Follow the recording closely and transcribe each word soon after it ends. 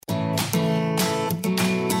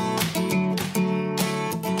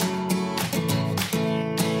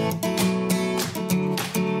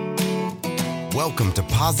Welcome to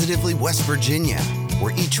Positively West Virginia,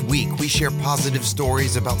 where each week we share positive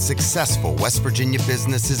stories about successful West Virginia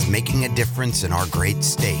businesses making a difference in our great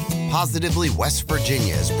state. Positively West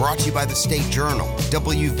Virginia is brought to you by the State Journal,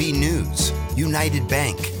 WV News, United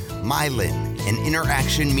Bank, Mylan, and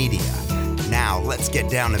Interaction Media. Now let's get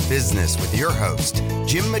down to business with your host,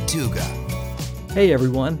 Jim Matuga. Hey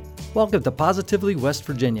everyone, welcome to Positively West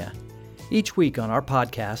Virginia. Each week on our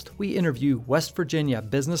podcast, we interview West Virginia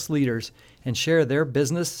business leaders and share their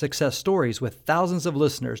business success stories with thousands of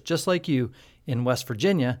listeners just like you in West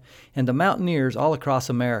Virginia and the Mountaineers all across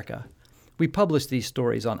America. We publish these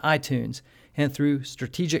stories on iTunes and through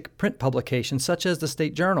strategic print publications such as the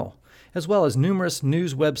State Journal, as well as numerous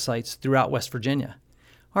news websites throughout West Virginia.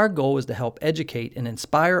 Our goal is to help educate and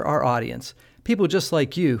inspire our audience, people just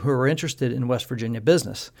like you who are interested in West Virginia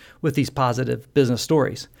business, with these positive business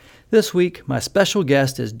stories. This week, my special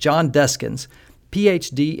guest is John Deskins,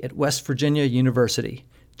 PhD at West Virginia University.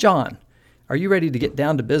 John, are you ready to get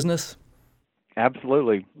down to business?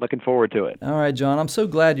 Absolutely. Looking forward to it. All right, John, I'm so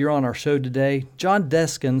glad you're on our show today. John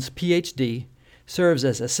Deskins, PhD, serves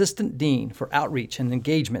as Assistant Dean for Outreach and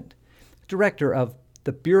Engagement, Director of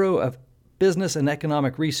the Bureau of Business and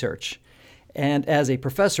Economic Research, and as a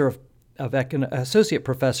Associate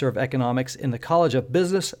Professor of Economics in the College of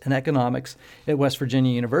Business and Economics at West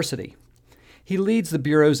Virginia University. He leads the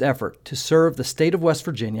Bureau's effort to serve the state of West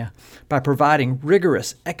Virginia by providing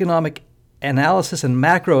rigorous economic analysis and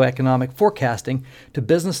macroeconomic forecasting to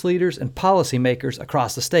business leaders and policymakers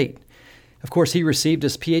across the state. Of course, he received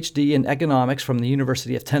his PhD in economics from the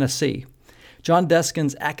University of Tennessee. John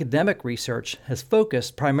Deskins' academic research has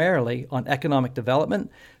focused primarily on economic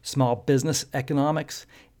development, small business economics,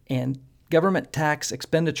 and government tax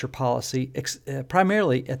expenditure policy,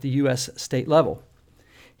 primarily at the U.S. state level.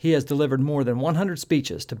 He has delivered more than 100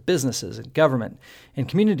 speeches to businesses and government and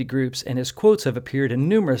community groups, and his quotes have appeared in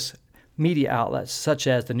numerous media outlets such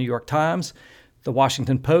as the New York Times, the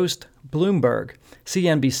Washington Post, Bloomberg,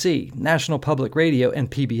 CNBC, National Public Radio, and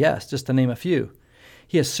PBS, just to name a few.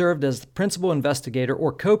 He has served as the principal investigator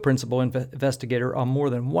or co-principal investigator on more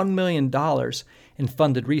than $1 million in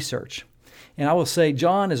funded research. And I will say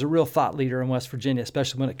John is a real thought leader in West Virginia,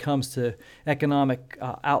 especially when it comes to economic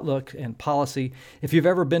outlook and policy. If you've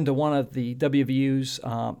ever been to one of the WVU's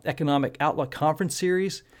Economic Outlook Conference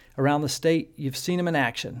series around the state, you've seen him in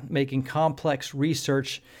action, making complex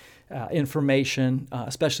research information,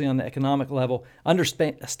 especially on the economic level,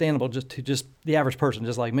 understandable to just the average person,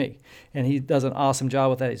 just like me. And he does an awesome job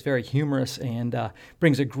with that. He's very humorous and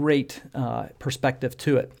brings a great perspective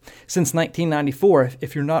to it. Since 1994,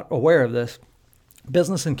 if you're not aware of this,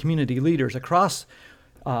 business and community leaders across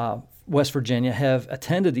West Virginia have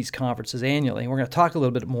attended these conferences annually. And we're going to talk a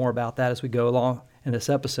little bit more about that as we go along in this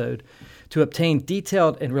episode, to obtain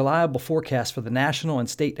detailed and reliable forecasts for the national and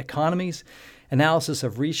state economies, analysis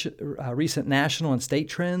of recent national and state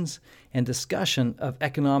trends, and discussion of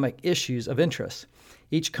economic issues of interest.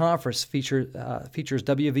 Each conference features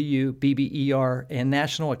WVU, BBER, and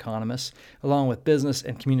national economists, along with business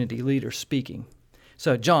and community leaders speaking.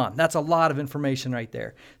 So, John, that's a lot of information right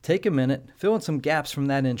there. Take a minute, fill in some gaps from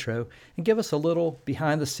that intro, and give us a little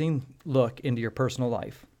behind-the-scene look into your personal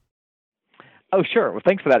life. Oh, sure. Well,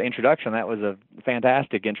 thanks for that introduction. That was a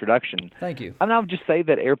fantastic introduction. Thank you. And I'll just say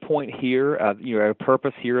that AirPoint here, our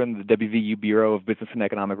purpose here in the WVU Bureau of Business and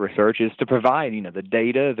Economic Research is to provide, the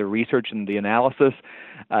data, the research, and the analysis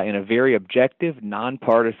in a very objective,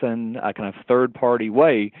 nonpartisan, kind of third-party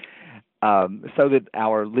way, so that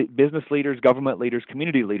our business leaders, government leaders,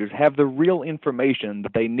 community leaders have the real information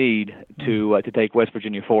that they need to take West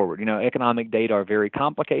Virginia forward. Economic data are very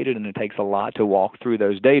complicated, and it takes a lot to walk through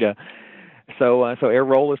those data. So our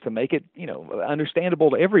role is to make it,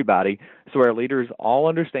 understandable to everybody, so our leaders all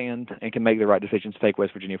understand and can make the right decisions to take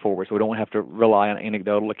West Virginia forward. So we don't have to rely on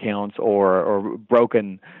anecdotal accounts or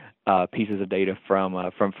broken pieces of data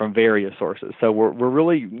from various sources. So we're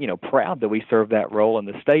really proud that we serve that role in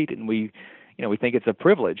the state, and we think it's a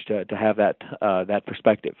privilege to have that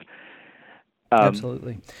perspective.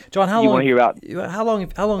 Absolutely, John. How long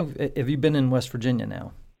have you been in West Virginia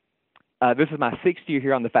now? This is my sixth year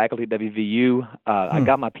here on the faculty at WVU. I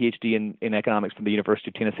got my PhD in economics from the University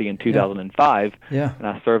of Tennessee in 2005, and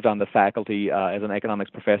I served on the faculty as an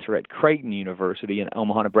economics professor at Creighton University in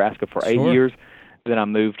Omaha, Nebraska for 8 years. Then I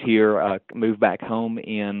moved back home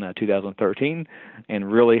in 2013,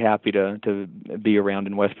 and really happy to be around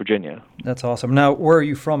in West Virginia. That's awesome. Now, where are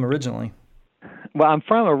you from originally? Well, I'm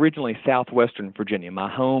from originally southwestern Virginia.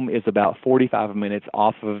 My home is about 45 minutes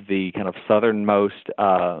off of the kind of southernmost,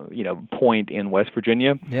 point in West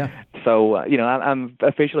Virginia. Yeah. So, I'm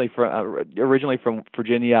officially originally from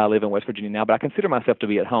Virginia. I live in West Virginia now, but I consider myself to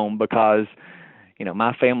be at home because,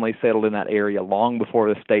 my family settled in that area long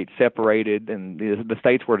before the states separated, and the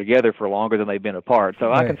states were together for longer than they've been apart. So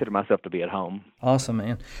Right. I consider myself to be at home. Awesome,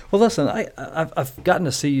 man. Well, listen, I've gotten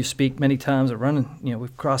to see you speak many times.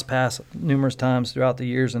 We've crossed paths numerous times throughout the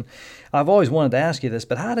years, and I've always wanted to ask you this.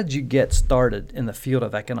 But how did you get started in the field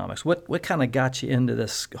of economics? What kind of got you into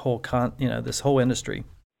this whole this whole industry?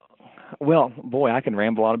 Well, boy, I can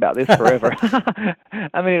ramble on about this forever.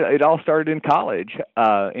 I mean, it all started in college.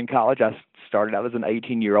 In college, I started out as an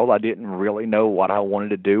 18-year-old. I didn't really know what I wanted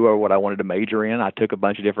to do or what I wanted to major in. I took a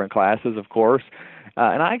bunch of different classes, of course,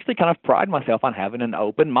 and I actually kind of pride myself on having an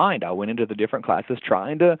open mind. I went into the different classes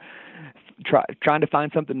trying to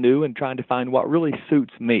find something new and trying to find what really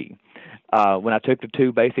suits me. When I took the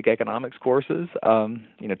two basic economics courses,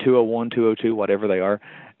 201, 202, whatever they are,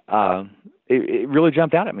 it really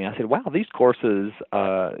jumped out at me. I said, wow, these courses,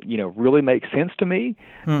 really make sense to me.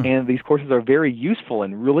 And these courses are very useful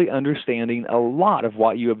in really understanding a lot of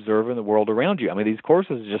what you observe in the world around you. I mean, these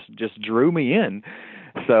courses just drew me in.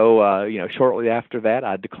 So, shortly after that,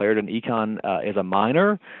 I declared an econ as a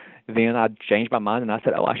minor. Then I changed my mind and I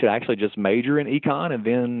said, I should actually just major in econ. And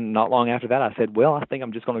then not long after that, I said, well, I think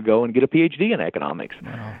I'm just going to go and get a PhD in economics.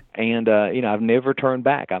 Wow. And, I've never turned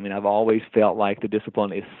back. I mean, I've always felt like the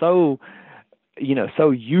discipline is so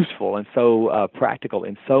useful and so practical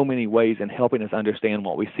in so many ways in helping us understand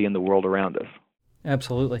what we see in the world around us.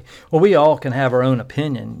 Absolutely. Well, we all can have our own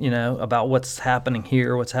opinion, about what's happening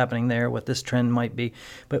here, what's happening there, what this trend might be.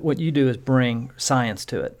 But what you do is bring science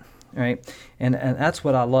to it, right? And that's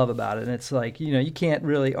what I love about it. And it's like, you can't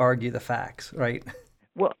really argue the facts, right?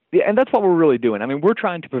 Well, yeah, and that's what we're really doing. I mean, we're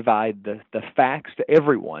trying to provide the facts to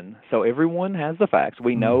everyone, so everyone has the facts.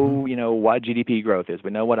 We know, what GDP growth is.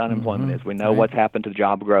 We know what unemployment is. We know what's happened to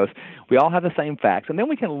job growth. We all have the same facts, and then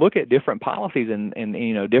we can look at different policies and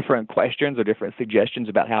different questions or different suggestions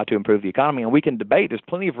about how to improve the economy, and we can debate. There's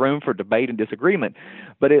plenty of room for debate and disagreement,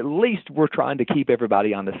 but at least we're trying to keep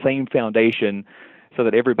everybody on the same foundation so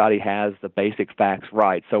that everybody has the basic facts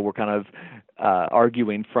right. So we're kind of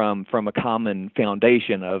arguing from a common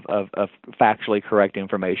foundation of factually correct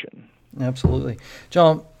information. Absolutely.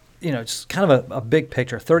 John, it's kind of a big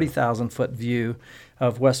picture, 30,000-foot view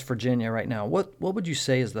of West Virginia right now. What would you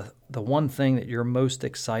say is the one thing that you're most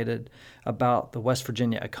excited about the West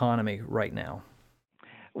Virginia economy right now?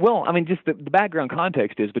 Well, I mean, just the background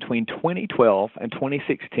context is between 2012 and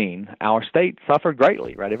 2016, our state suffered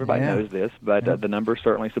greatly, right? Everybody knows this, but the numbers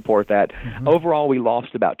certainly support that. Overall, we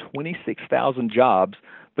lost about 26,000 jobs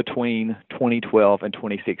between 2012 and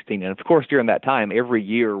 2016. And, of course, during that time, every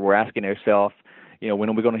year we're asking ourselves, when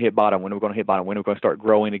are we going to hit bottom? When are we going to hit bottom? When are we going to start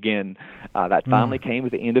growing again? That finally came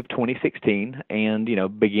at the end of 2016,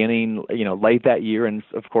 and beginning late that year, and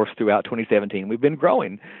of course throughout 2017, we've been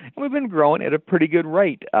growing, and we've been growing at a pretty good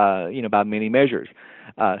rate, by many measures.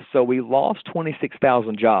 So we lost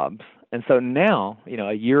 26,000 jobs. And so now,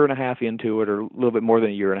 a year and a half into it, or a little bit more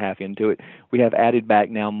than a year and a half into it, we have added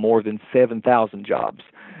back now more than 7,000 jobs.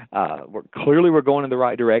 We're going in the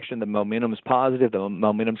right direction. The momentum is positive. The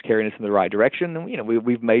momentum's carrying us in the right direction. And,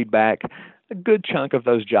 we've made back a good chunk of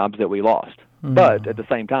those jobs that we lost. But at the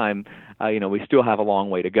same time, we still have a long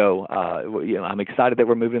way to go. I'm excited that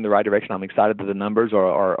we're moving in the right direction. I'm excited that the numbers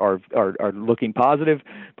are looking positive,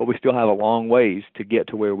 but we still have a long ways to get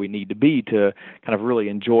to where we need to be to kind of really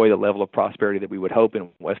enjoy the level of prosperity that we would hope in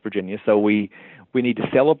West Virginia. So we need to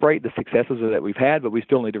celebrate the successes that we've had, but we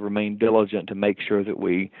still need to remain diligent to make sure that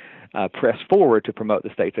we press forward to promote the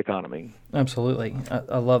state's economy. Absolutely,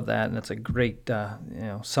 I love that, and it's a great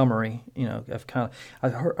summary. I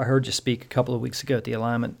heard you speak a couple of weeks ago at the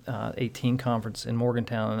Alignment 18 conference in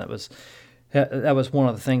Morgantown, and that was one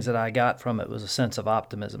of the things that I got from it was a sense of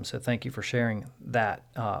optimism. So thank you for sharing that.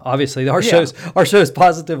 Obviously, our show is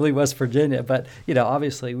positively West Virginia, but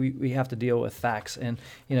obviously we have to deal with facts, and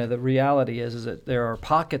the reality is that there are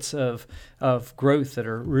pockets of growth that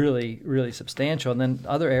are really, really substantial, and then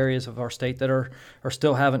other areas of our state that are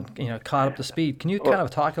still haven't caught up to speed. Can you kind of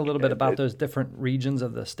talk a little bit about those different regions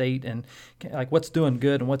of the state and like what's doing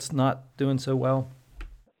good and what's not doing so well?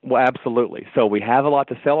 Well, absolutely. So we have a lot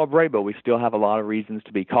to celebrate, but we still have a lot of reasons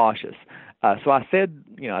to be cautious. So I said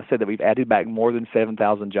that we've added back more than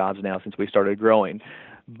 7,000 jobs now since we started growing.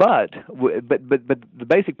 But the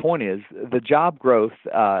basic point is the job growth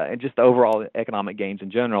and just the overall economic gains in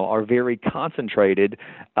general are very concentrated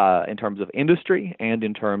in terms of industry and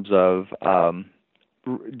in terms of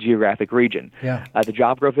geographic region. Yeah. The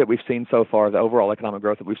job growth that we've seen so far, the overall economic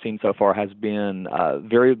growth that we've seen so far, has been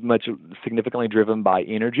very much significantly driven by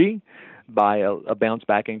energy, by a bounce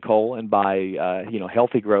back in coal, and by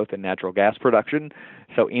healthy growth in natural gas production.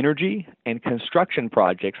 So energy and construction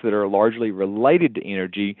projects that are largely related to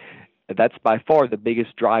energy, that's by far the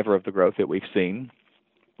biggest driver of the growth that we've seen.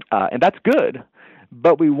 And that's good,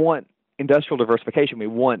 but we want industrial diversification. We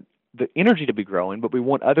want the energy to be growing, but we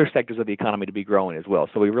want other sectors of the economy to be growing as well.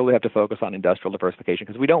 So we really have to focus on industrial diversification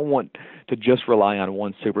because we don't want to just rely on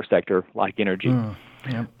one super sector like energy.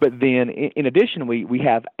 Yeah. But then, in addition, we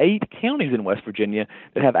have 8 counties in West Virginia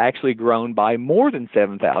that have actually grown by more than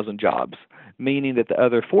 7,000 jobs, meaning that the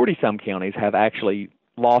other 40-some counties have actually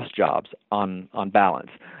lost jobs on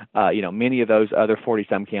balance. Many of those other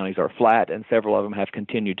 40-some counties are flat, and several of them have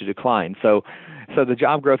continued to decline. So the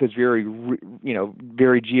job growth is very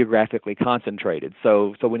geographically concentrated.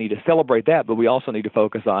 So we need to celebrate that, but we also need to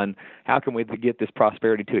focus on how can we get this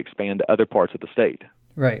prosperity to expand to other parts of the state.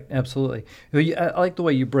 Right, absolutely. I like the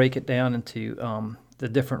way you break it down into the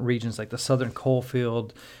different regions, like the Southern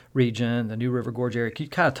Coalfield region, the New River Gorge area. Can you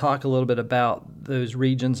kind of talk a little bit about those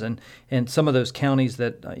regions and some of those counties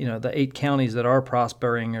that, the 8 counties that are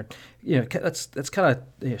prospering, or, let's kind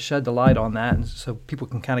of shed the light on that, and so people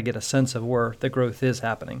can kind of get a sense of where the growth is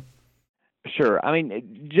happening. Sure. I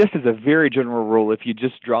mean, just as a very general rule, if you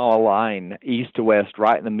just draw a line east to west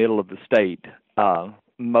right in the middle of the state,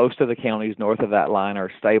 most of the counties north of that line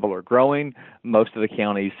are stable or growing. Most of the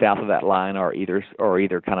counties south of that line are either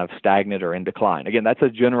kind of stagnant or in decline. Again, that's a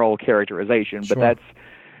general characterization, Sure. but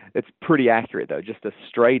it's pretty accurate, though. Just a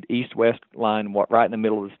straight east-west line right in the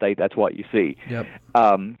middle of the state, that's what you see. Yep.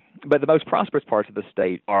 But the most prosperous parts of the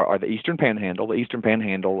state are the Eastern Panhandle. The Eastern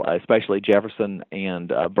Panhandle, especially Jefferson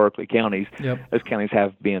and Berkeley counties, Yep. those counties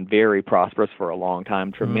have been very prosperous for a long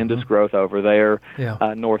time. Tremendous growth over there.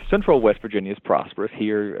 Yeah. North Central West Virginia is prosperous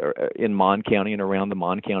here in Mon County and around the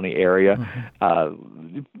Mon County area.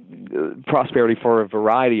 Prosperity for a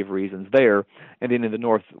variety of reasons there. And then in the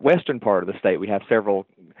northwestern part of the state, we have several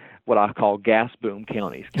what I call gas boom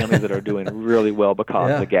counties that are doing really well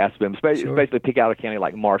because of the gas boom. Sure. Basically, pick out a county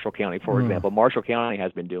like Marshall County, for example. Marshall County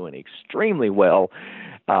has been doing extremely well,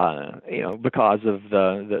 because of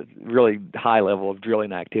the really high level of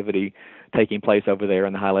drilling activity taking place over there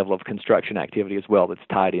and the high level of construction activity as well that's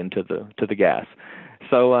tied into the gas.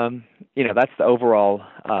 So, that's the overall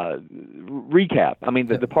recap. I mean,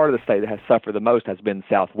 the part of the state that has suffered the most has been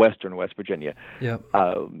southwestern West Virginia. Yep.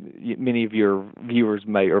 Many of your viewers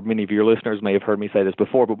many of your listeners may have heard me say this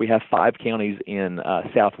before, but we have 5 counties in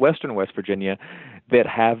southwestern West Virginia that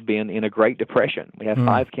have been in a Great Depression. We have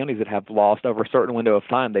 5 counties that have lost, over a certain window of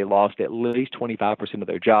time, they lost at least 25% of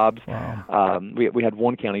their jobs. Wow. We had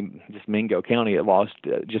one county, just Mingo County, that lost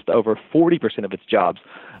just over 40% of its jobs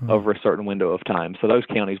over a certain window of time. So those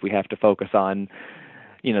counties we have to focus on,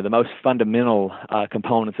 the most fundamental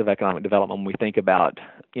components of economic development when we think about,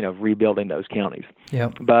 rebuilding those counties.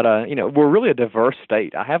 Yep. But, we're really a diverse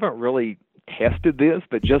state. I haven't really tested this,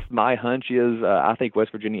 but just my hunch is I think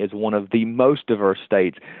West Virginia is one of the most diverse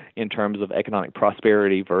states in terms of economic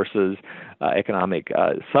prosperity versus economic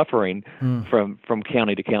suffering from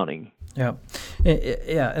county to county. Yeah.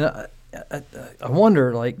 And I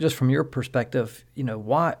wonder, like, just from your perspective,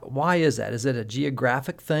 why is that? Is it a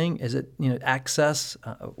geographic thing? Is it, access?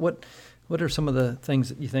 What are some of the things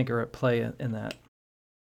that you think are at play in that?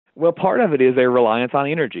 Well, part of it is their reliance on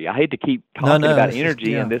energy. I hate to keep talking about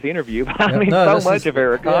energy in this interview, but so much of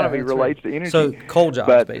our economy relates to energy. So coal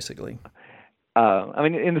jobs, basically.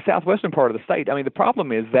 In the southwestern part of the state, the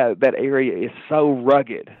problem is that area is so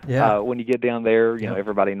rugged. Yeah. When you get down there,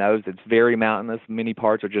 everybody knows it's very mountainous. Many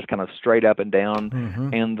parts are just kind of straight up and down,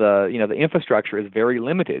 and the infrastructure is very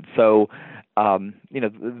limited. So, some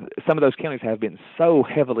of those counties have been so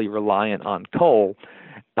heavily reliant on coal.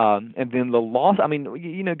 And then the loss,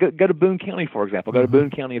 go to Boone County, for example. Go to Boone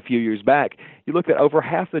County a few years back. You looked at over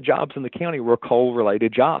half the jobs in the county were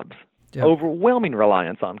coal-related jobs. Yep. Overwhelming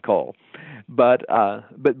reliance on coal. But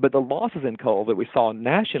the losses in coal that we saw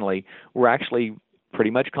nationally were actually pretty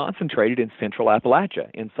much concentrated in central Appalachia,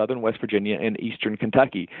 in southern West Virginia and eastern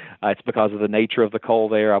Kentucky. It's because of the nature of the coal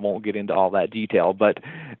there. I won't get into all that detail, but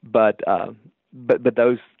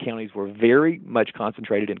those counties were very much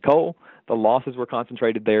concentrated in coal. The losses were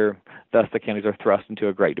concentrated there. Thus, the counties are thrust into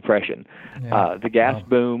a Great Depression. Yeah. The gas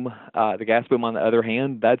boom, on the other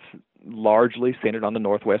hand, that's largely centered on the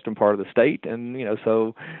northwestern part of the state, and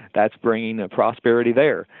so that's bringing a prosperity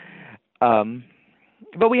there.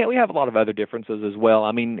 But we have a lot of other differences as well.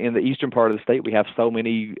 I mean, in the eastern part of the state, we have so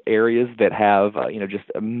many areas that have just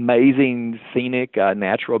amazing scenic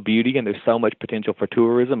natural beauty, and there's so much potential for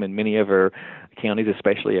tourism in many of our counties,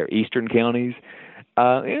 especially our eastern counties.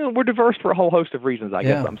 We're diverse for a whole host of reasons, I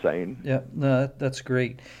guess I'm saying. Yeah, no, that's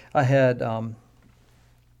great. I had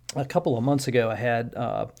a couple of months ago, I had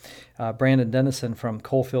Brandon Dennison from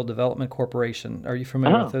Coalfield Development Corporation. Are you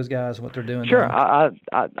familiar with those guys and what they're doing? Sure,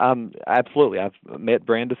 I'm absolutely. I've met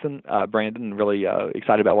Brandon, really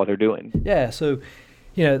excited about what they're doing. Yeah, so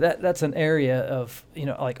that's an area of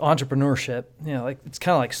like entrepreneurship. Like it's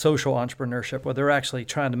kind of like social entrepreneurship, where they're actually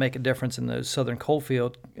trying to make a difference in those southern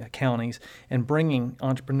coalfield counties and bringing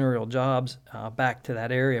entrepreneurial jobs back to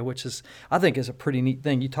that area, which I think is a pretty neat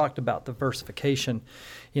thing. You talked about diversification,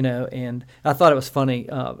 and I thought it was funny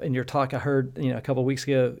in your talk. I heard a couple of weeks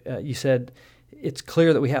ago you said it's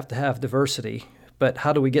clear that we have to have diversity. But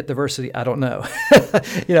how do we get diversity? I don't know.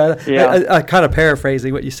 I kind of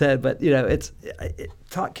paraphrasing what you said, but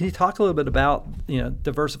can you talk a little bit about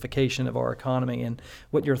diversification of our economy and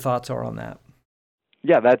what your thoughts are on that?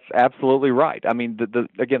 Yeah, that's absolutely right. I mean,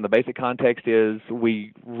 the basic context is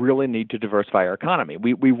we really need to diversify our economy.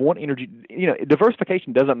 We want energy.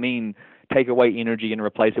 Diversification doesn't mean take away energy and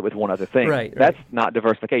replace it with one other thing. Right. That's not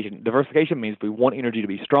diversification. Diversification means we want energy to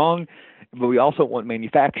be strong, but we also want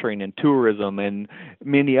manufacturing and tourism and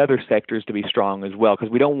many other sectors to be strong as well, because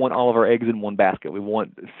we don't want all of our eggs in one basket. We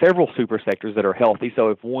want several super sectors that are healthy,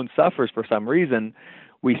 so if one suffers for some reason,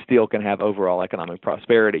 we still can have overall economic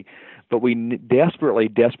prosperity. But we desperately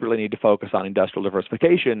need to focus on industrial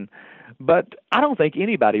diversification. But I don't think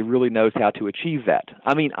anybody really knows how to achieve that.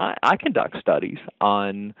 I mean, I conduct studies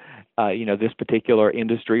on this particular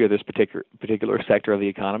industry or this particular sector of the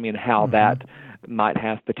economy and how that might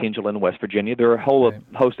have potential in West Virginia. There are a whole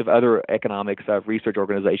host of other economics research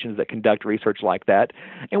organizations that conduct research like that,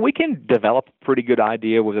 and we can develop a pretty good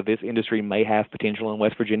idea whether this industry may have potential in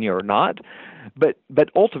West Virginia or not. But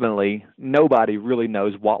ultimately, nobody really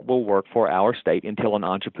knows what will work for our state until an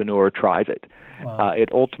entrepreneur tries it. Wow. It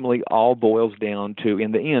ultimately all boils down to,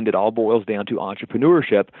 in the end,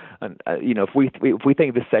 entrepreneurship. And, if we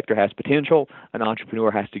think this sector has potential, an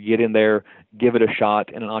entrepreneur has to get in there, give it a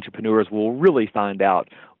shot, and entrepreneurs will really find out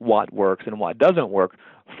what works and what doesn't work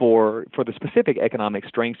for the specific economic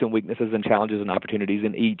strengths and weaknesses and challenges and opportunities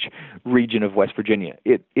in each region of West Virginia.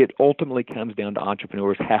 It ultimately comes down to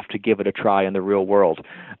entrepreneurs have to give it a try in the real world.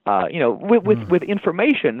 With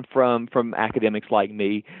information from academics like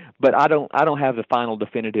me, but I don't have the final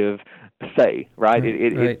definitive say, right?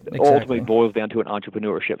 It ultimately boils down to an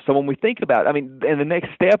entrepreneurship. So when we think about, and the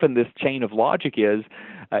next step in this chain of logic is,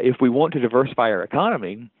 if we want to diversify our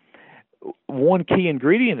economy, one key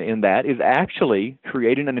ingredient in that is actually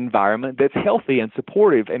creating an environment that's healthy and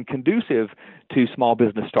supportive and conducive to small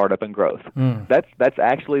business startup and growth. That's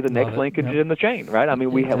actually the next linkage in the chain, right? I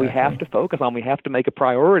mean, we have to focus on, we have to make a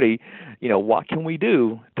priority, what can we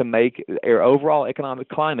do to make our overall economic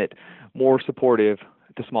climate more supportive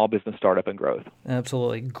to small business startup and growth.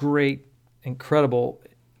 Absolutely. Great, incredible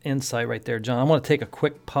insight right there, John. I want to take a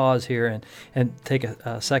quick pause here and take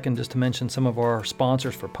a second just to mention some of our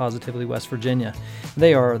sponsors for Positively West Virginia.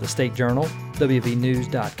 They are the State Journal,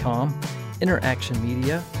 WVNews.com, Interaction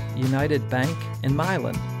Media, United Bank, and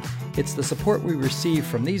Mylan. It's the support we receive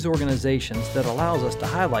from these organizations that allows us to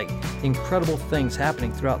highlight incredible things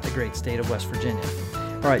happening throughout the great state of West Virginia.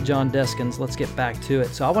 All right, John Deskins, let's get back to it.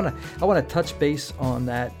 So I want to touch base on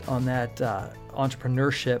that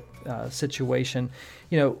entrepreneurship situation.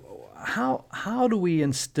 How do we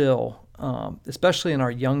instill, especially in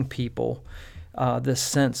our young people, this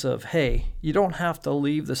sense of, hey, you don't have to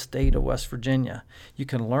leave the state of West Virginia. You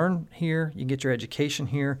can learn here, you can get your education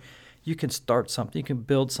here, you can start something, you can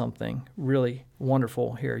build something really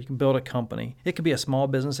wonderful here. You can build a company. It could be a small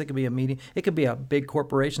business, it could be a medium, it could be a big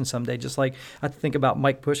corporation someday. Just like I think about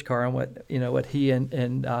Mike Pushkar and what he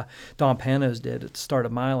and Don Panos did at the start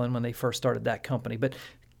of Mylan when they first started that company. But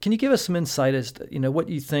can you give us some insight as to what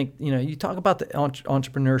you think? You talk about the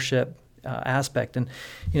entrepreneurship aspect, and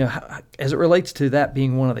as it relates to that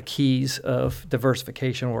being one of the keys of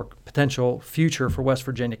diversification or potential future for West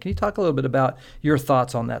Virginia. Can you talk a little bit about your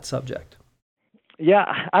thoughts on that subject? Yeah,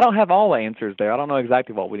 I don't have all the answers there. I don't know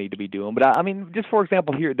exactly what we need to be doing. But just for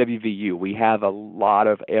example, here at WVU, we have a lot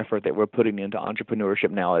of effort that we're putting into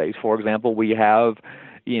entrepreneurship nowadays. For example, we have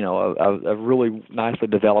a really nicely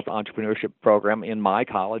developed entrepreneurship program in my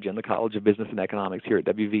college, in the College of Business and Economics here at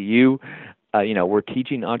WVU. We're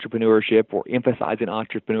teaching entrepreneurship, we're emphasizing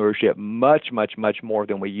entrepreneurship much, much, much more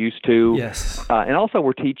than we used to. Yes. And also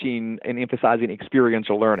we're teaching and emphasizing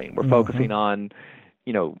experiential learning. We're focusing on,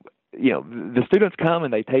 the students come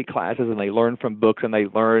and they take classes and they learn from books and they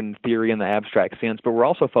learn theory in the abstract sense, but we're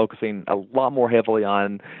also focusing a lot more heavily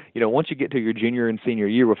on, once you get to your junior and senior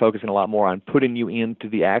year, we're focusing a lot more on putting you into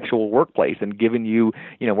the actual workplace and giving you,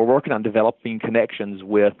 we're working on developing connections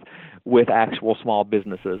with actual small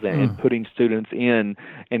businesses and putting students in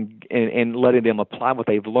and letting them apply what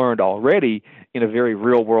they've learned already in a very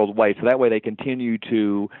real world way. So that way they continue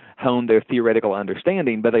to hone their theoretical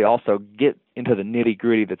understanding, but they also get into the nitty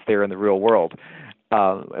gritty that's there in the real world.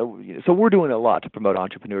 So we're doing a lot to promote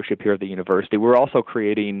entrepreneurship here at the university. We're also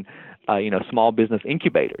creating, small business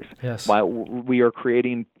incubators. Yes. We are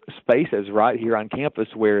creating spaces right here on campus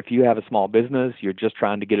where if you have a small business, you're just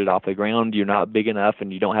trying to get it off the ground, you're not big enough,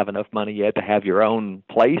 and you don't have enough money yet to have your own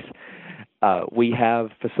place. We have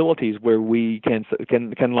facilities where we can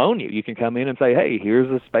loan you. You can come in and say, hey, here's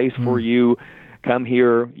a space for you. Come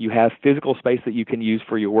here. You have physical space that you can use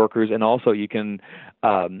for your workers, and also you can,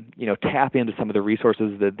 tap into some of the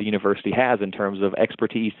resources that the university has in terms of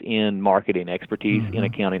expertise in marketing, expertise in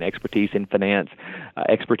accounting, expertise in finance,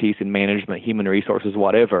 expertise in management, human resources,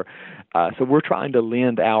 whatever. So we're trying to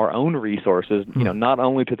lend our own resources, not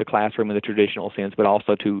only to the classroom in the traditional sense, but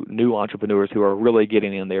also to new entrepreneurs who are really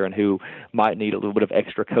getting in there and who might need a little bit of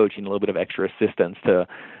extra coaching, a little bit of extra assistance to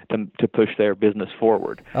push their business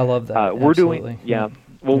forward. I love that. We're doing,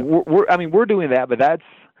 we're doing that, but that's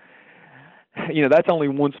only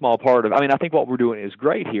one small part of. I think what we're doing is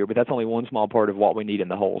great here, but that's only one small part of what we need in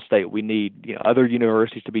the whole state. We need, other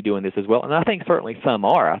universities to be doing this as well, and I think certainly some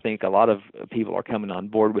are. I think a lot of people are coming on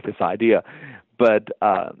board with this idea, but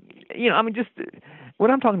just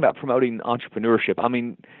when I'm talking about promoting entrepreneurship,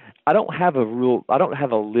 I don't have a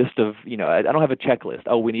list of, I don't have a checklist.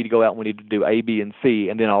 Oh, we need to go out and we need to do A, B, and C,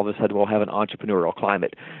 and then all of a sudden we'll have an entrepreneurial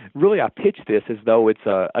climate. Really, I pitch this as though it's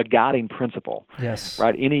a guiding principle. Yes.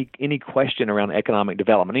 Right? Any question around economic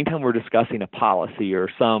development, anytime we're discussing a policy or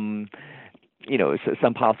some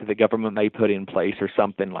policy the government may put in place or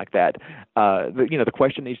something like that, the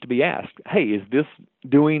question needs to be asked, hey, is this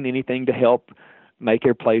doing anything to help make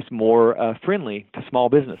your place more friendly to small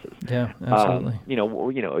businesses? Yeah, absolutely.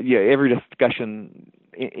 Every discussion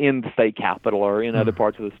in the state capitol or in other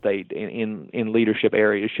parts of the state in leadership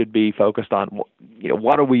areas should be focused on,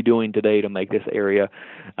 what are we doing today to make this area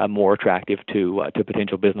more attractive to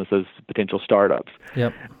potential businesses, potential startups.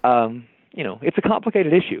 Yep. It's a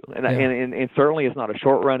complicated issue, and certainly it's not a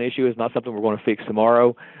short-run issue. It's not something we're going to fix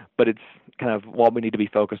tomorrow, but it's kind of what we need to be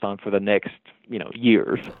focused on for the next,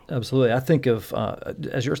 years. Absolutely. I think of,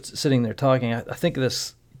 as you're sitting there talking, I think of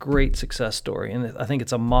this great success story, and I think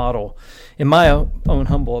it's a model, in my own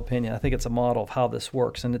humble opinion, I think it's a model of how this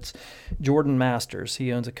works, and it's Jordan Masters.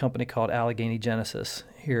 He owns a company called Allegheny Genesis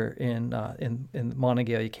here in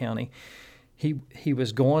Montague County. He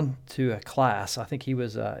was going to a class. I think he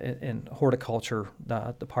was in horticulture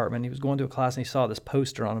department. He was going to a class and he saw this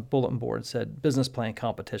poster on a bulletin board that said business plan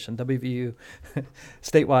competition, WVU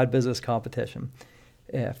statewide business competition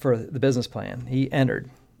for the business plan. He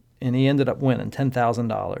entered and he ended up winning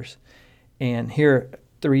 $10,000. And here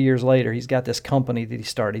 3 years later, he's got this company that he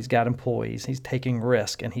started. He's got employees. He's taking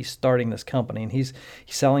risk, and he's starting this company, and he's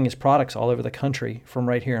selling his products all over the country from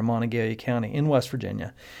right here in Montague County in West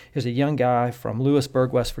Virginia. He's a young guy from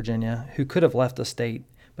Lewisburg, West Virginia, who could have left the state,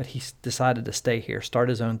 but he decided to stay here, start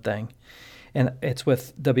his own thing. And it's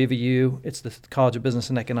with WVU, it's the College of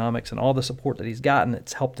Business and Economics, and all the support that he's gotten,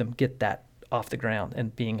 it's helped him get that off the ground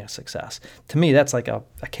and being a success. To me, that's like a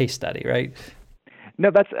case study, right? No,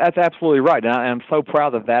 that's absolutely right, and I'm so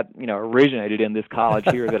proud that originated in this college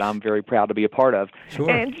here that I'm very proud to be a part of. Sure.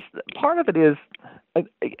 And just part of it is,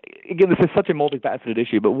 again, this is such a multifaceted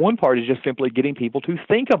issue, but one part is just simply getting people to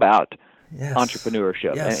think about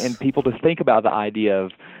entrepreneurship and people to think about the idea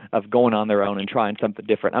of going on their own and trying something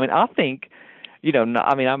different. I think.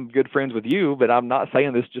 I'm good friends with you, but I'm not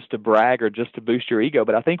saying this just to brag or just to boost your ego.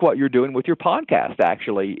 But I think what you're doing with your podcast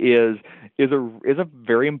actually is a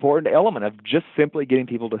very important element of just simply getting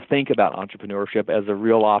people to think about entrepreneurship as a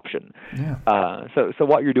real option. Yeah. So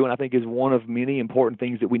what you're doing, I think, is one of many important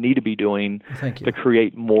things that we need to be doing to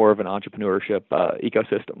create more of an entrepreneurship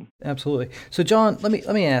ecosystem. Absolutely. So, John, let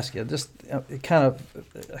me ask you just kind of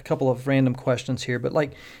a couple of random questions here, but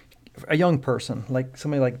like. A young person, like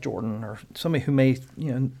somebody like Jordan, or somebody who may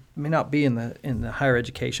not be in the higher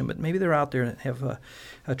education, but maybe they're out there and have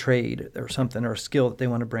a trade or something or a skill that they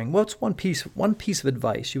want to bring. What's one piece of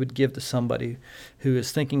advice you would give to somebody who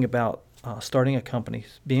is thinking about starting a company,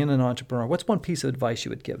 being an entrepreneur? What's one piece of advice you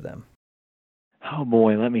would give them? Oh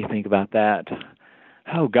boy, let me think about that.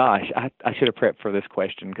 Oh gosh, I should have prepped for this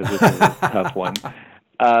question because this is a tough one.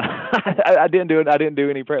 I didn't do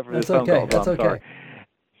any prep for this phone call. That's okay. Sorry.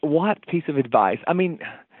 What piece of advice? I mean,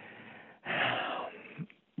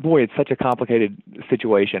 boy, it's such a complicated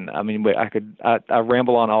situation. I mean, I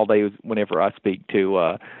ramble on all day whenever I speak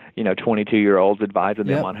to 22-year-olds, advising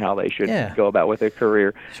them on how they should go about with their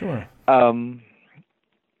career. Sure. I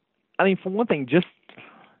mean, for one thing,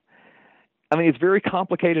 it's very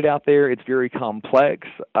complicated out there. It's very complex.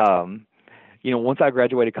 Once I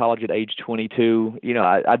graduated college at age 22,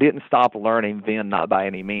 I didn't stop learning then, not by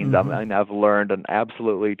any means. Mm-hmm. I mean, I've learned an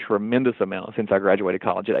absolutely tremendous amount since I graduated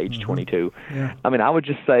college at age 22. Yeah. I mean, I would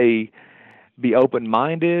just say be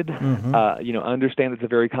open-minded, understand it's a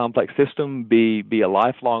very complex system, be a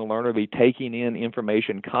lifelong learner, be taking in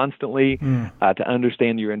information constantly to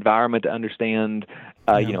understand your environment, to understand,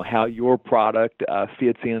 how your product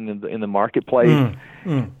fits in the marketplace.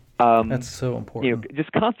 That's so important.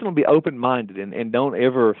 Just constantly be open-minded and don't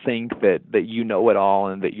ever think that you know it all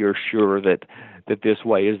and that you're sure that this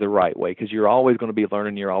way is the right way, because you're always going to be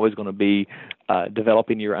learning, you're always going to be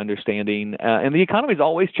developing your understanding, and the economy is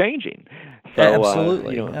always changing. So,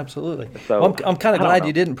 absolutely. So, well, I'm kind of glad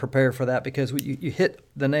you didn't prepare for that, because you hit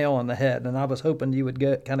the nail on the head, and I was hoping you would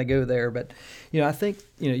go there. But I think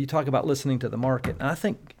you talk about listening to the market, and I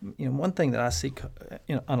think one thing that I see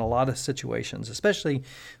on a lot of situations, especially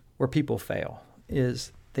where people fail,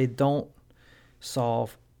 is they don't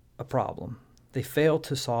solve a problem. They fail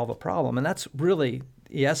to solve a problem, and that's really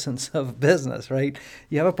the essence of business, right?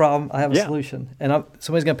 You have a problem, I have a solution, and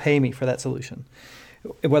somebody's going to pay me for that solution,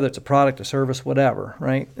 whether it's a product, a service, whatever,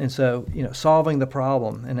 right? And so, solving the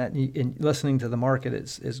problem and listening to the market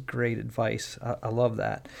is great advice. I love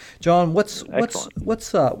that, John. What's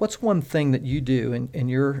one thing that you do in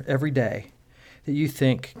your everyday that you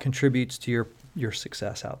think contributes to your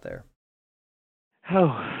success out there?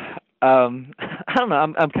 I don't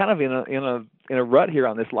know. I'm kind of in a rut here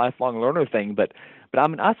on this lifelong learner thing, but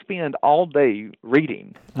I spend all day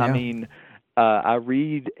reading. Yeah. I mean, I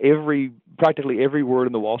read practically every word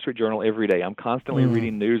in the Wall Street Journal every day. I'm constantly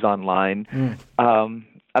reading news online.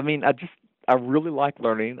 I really like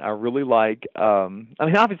learning. I really like.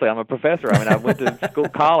 Obviously, I'm a professor. I went to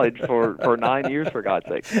college for 9 years, for God's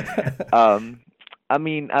sake. I'm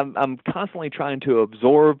constantly trying to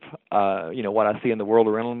absorb, what I see in the world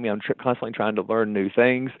around me. I'm constantly trying to learn new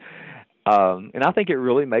things. And I think it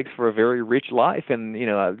really makes for a very rich life. And,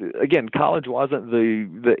 again, college wasn't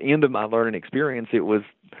the end of my learning experience. It was,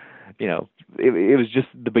 it was just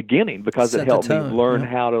the beginning, because it helped me learn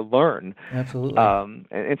how to learn. Absolutely.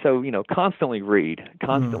 And so, constantly read,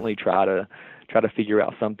 constantly try to figure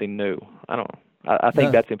out something new. I don't know. I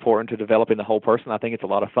think that's important to developing the whole person. I think it's a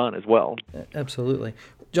lot of fun as well. Absolutely.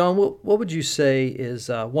 John, what would you say is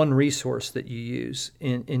one resource that you use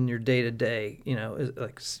in your day-to-day?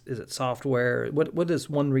 Is it software? What is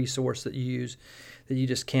one resource that you use that you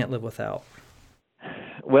just can't live without?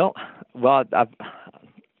 Well,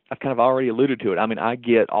 I've kind of already alluded to it. I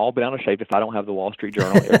get all bent out of shape if I don't have the Wall Street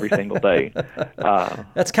Journal every single day.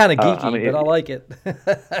 That's kind of geeky, but I like it.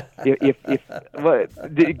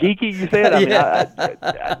 Geeky, you said?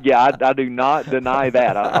 I do not deny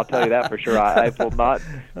that. I'll tell you that for sure. I will not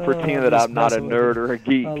pretend that I'm not a nerd or a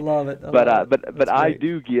geek. I love it. But I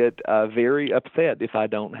do get very upset if I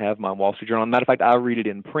don't have my Wall Street Journal. Matter of fact, I read it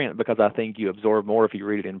in print because I think you absorb more if you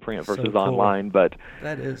read it in print versus online. But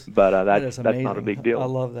that's not a big deal. I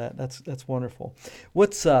love that. That's wonderful.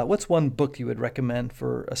 What's one book you would recommend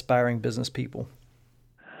for aspiring business people?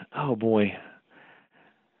 Oh boy.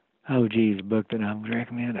 Oh geez, a book that I would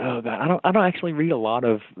recommend. Oh God, I don't actually read a lot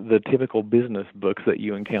of the typical business books that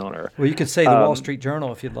you encounter. Well, you could say the Wall Street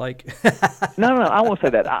Journal if you'd like. No, I won't say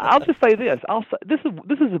that. I'll just say this. This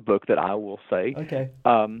is a book that I will say. Okay.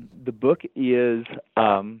 The book is it's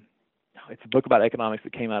a book about economics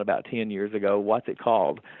that came out about 10 years ago. What's it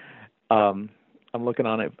called? I'm looking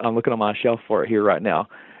on it. I'm looking on my shelf for it here right now.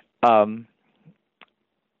 I'm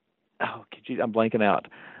blanking out.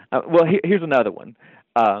 Here's another one.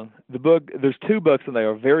 The book. There's two books, and they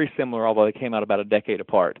are very similar, although they came out about a decade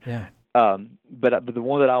apart. Yeah. But the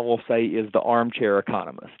one that I will say is The Armchair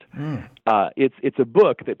Economist. It's a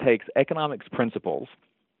book that takes economics principles,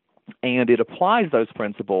 and it applies those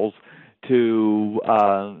principles to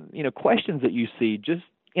questions that you see just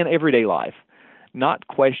in everyday life. Not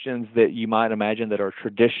questions that you might imagine that are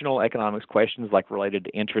traditional economics questions, like related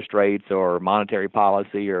to interest rates or monetary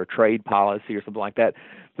policy or trade policy or something like that.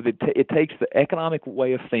 But it takes the economic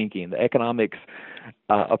way of thinking, the economics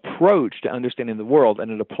approach to understanding the world,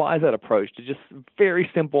 and it applies that approach to just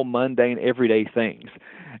very simple, mundane, everyday things.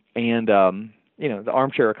 And The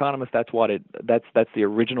Armchair Economist, that's the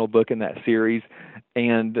original book in that series.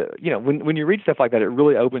 And when you read stuff like that, it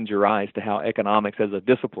really opens your eyes to how economics as a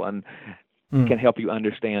discipline can help you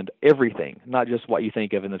understand everything, not just what you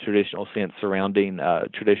think of in the traditional sense surrounding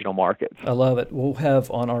traditional markets. I love it. We'll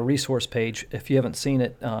have on our resource page, if you haven't seen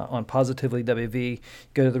it, on Positively WV,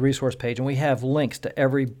 go to the resource page, and we have links to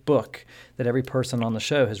every book that every person on the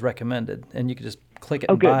show has recommended, and you can just click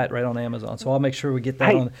it and buy it right on Amazon. So I'll make sure we get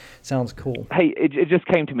that on. Sounds cool. Hey, it just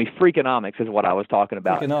came to me. Freakonomics is what I was talking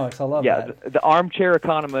about. Freakonomics, I love that. Yeah, the armchair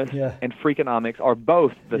economist and Freakonomics are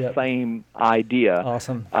both the same idea.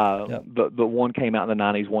 Awesome. But one came out in the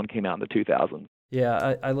 90s, one came out in the 2000s.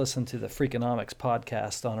 Yeah, I listen to the Freakonomics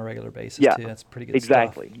podcast on a regular basis too. That's pretty good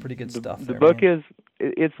stuff. Pretty good stuff. The book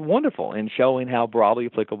it's wonderful in showing how broadly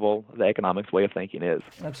applicable the economics way of thinking is.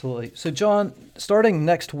 Absolutely. So, John, starting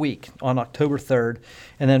next week on October 3rd,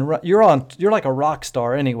 and then you're like a rock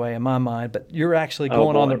star anyway in my mind, but you're actually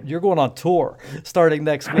going on tour starting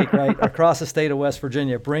next week, right? Across the state of West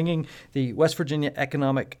Virginia, bringing the West Virginia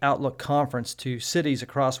Economic Outlook Conference to cities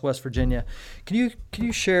across West Virginia. Can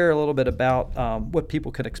you share a little bit about what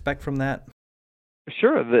people could expect from that?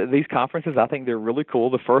 Sure. These conferences, I think they're really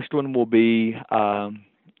cool. The first one will be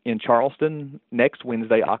in Charleston next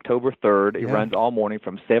Wednesday, October 3rd. It runs all morning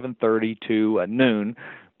from 7:30 to noon.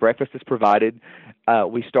 Breakfast is provided.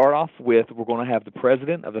 We start off we're going to have the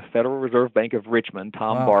president of the Federal Reserve Bank of Richmond,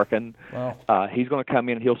 Tom Barkin. Wow. He's going to come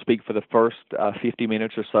in and he'll speak for the first 50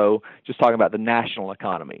 minutes or so, just talking about the national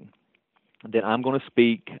economy. Then I'm going to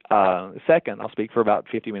speak second. I'll speak for about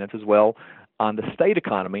 50 minutes as well on the state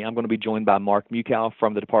economy. I'm going to be joined by Mark Mukow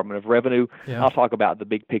from the Department of Revenue. Yeah. I'll talk about the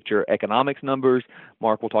big picture economics numbers.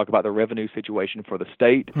 Mark will talk about the revenue situation for the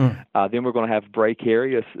state. Then we're going to have Bray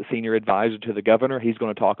Carey, a senior advisor to the governor. He's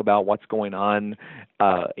going to talk about what's going on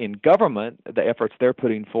in government, the efforts they're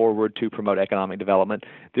putting forward to promote economic development.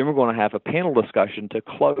 Then we're going to have a panel discussion to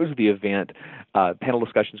close the event. Panel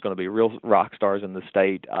discussion is going to be real rock stars in the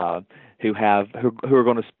state who are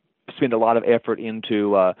going to spend a lot of effort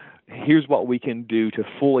into here's what we can do to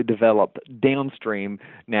fully develop downstream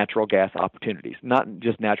natural gas opportunities, not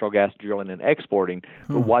just natural gas drilling and exporting,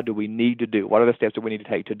 but what do we need to do? What are the steps that we need to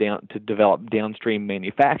take to develop downstream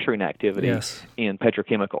manufacturing activity in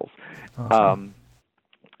petrochemicals? Awesome.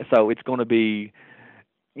 So it's going to be,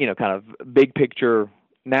 kind of big picture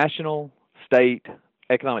national, state,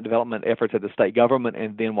 economic development efforts at the state government,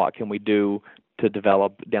 and then what can we do to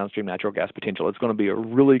develop downstream natural gas potential. It's going to be a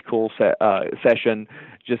really cool session.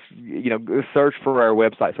 Just, search for our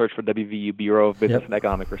website, search for WVU Bureau of Business and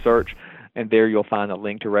Economic Research, and there you'll find a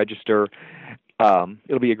link to register.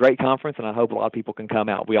 It'll be a great conference, and I hope a lot of people can come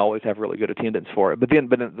out. We always have really good attendance for it. But then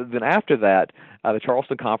after that, the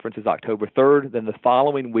Charleston conference is October 3rd. Then the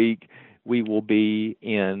following week, we will be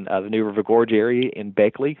in the New River Gorge area in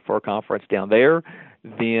Beckley for a conference down there.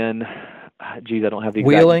 Then, I don't have the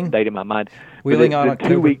exact date in my mind. Wheeling on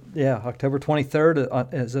October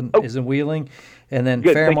 23rd is in Wheeling, and then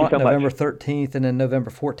Fairmont November 13th, and then November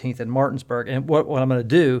 14th in Martinsburg. And what I'm going to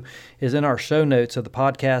do is in our show notes of the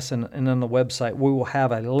podcast and on the website, we will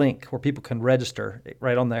have a link where people can register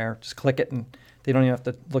right on there. Just click it, and they don't even have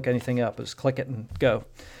to look anything up. Just click it and go.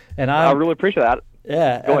 And I really appreciate that.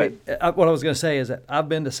 Yeah. Go ahead. What I was going to say is that I've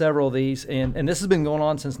been to several of these, and this has been going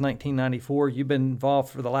on since 1994. You've been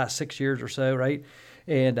involved for the last 6 years or so, right?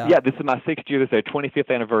 And this is my 6th year. This is their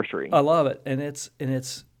 25th anniversary. I love it, and it's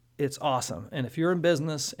awesome. And if you're in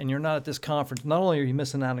business and you're not at this conference, not only are you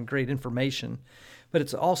missing out on great information, but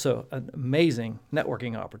it's also an amazing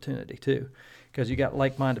networking opportunity too, because you got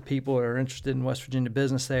like-minded people that are interested in West Virginia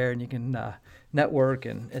business there, and you can network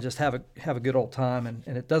and just have a good old time.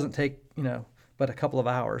 And it doesn't take but a couple of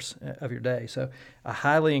hours of your day. So I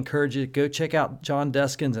highly encourage you to go check out John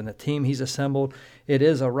Deskins and the team he's assembled. It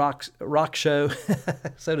is a rock show,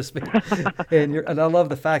 so to speak. And I love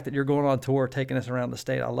the fact that you're going on tour, taking us around the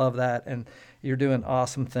state. I love that, and you're doing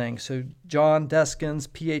awesome things. So John Deskins,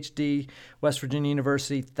 PhD, West Virginia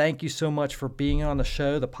University, thank you so much for being on the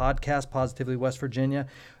show, the podcast, Positively West Virginia.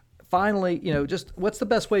 Finally, just what's the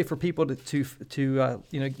best way for people to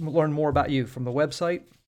learn more about you? From the website?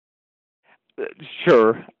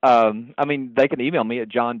 Sure. They can email me at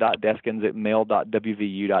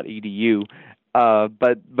john.deskins@mail.wvu.edu.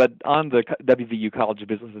 But on the WVU College of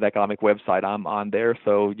Business and Economic website, I'm on there,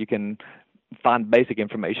 so you can find basic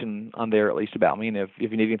information on there, at least about me. And if you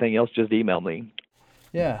need anything else, just email me.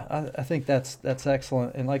 Yeah, I think that's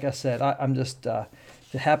excellent. And like I said, I'm just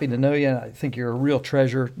happy to know you. I think you're a real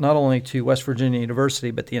treasure, not only to West Virginia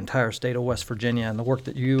University, but the entire state of West Virginia and the work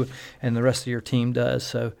that you and the rest of your team does.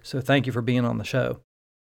 So thank you for being on the show.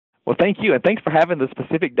 Well, thank you, and thanks for having the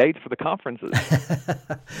specific dates for the conferences.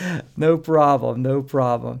 No problem, no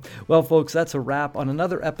problem. Well, folks, that's a wrap on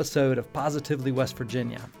another episode of Positively West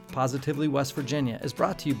Virginia. Positively West Virginia is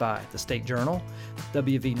brought to you by the State Journal,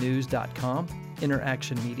 WVNews.com,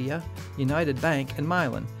 Interaction Media, United Bank, and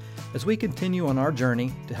Mylan, as we continue on our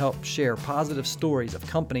journey to help share positive stories of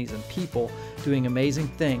companies and people doing amazing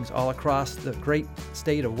things all across the great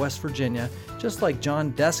state of West Virginia, just like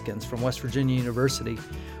John Deskins from West Virginia University.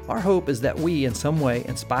 Our hope is that we, in some way,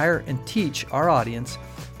 inspire and teach our audience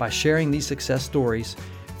by sharing these success stories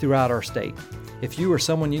throughout our state. If you or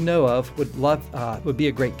someone you know of would be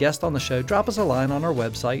a great guest on the show, drop us a line on our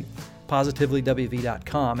website,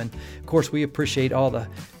 positively.wv.com. And of course, we appreciate all the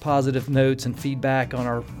positive notes and feedback on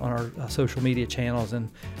our social media channels and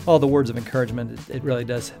all the words of encouragement. It really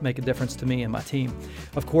does make a difference to me and my team.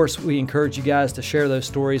 Of course, we encourage you guys to share those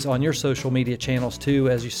stories on your social media channels too,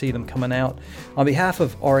 as you see them coming out. On behalf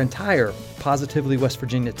of our entire Positively West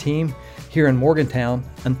Virginia team here in Morgantown,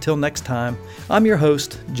 until next time, I'm your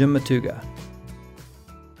host, Jim Matuga.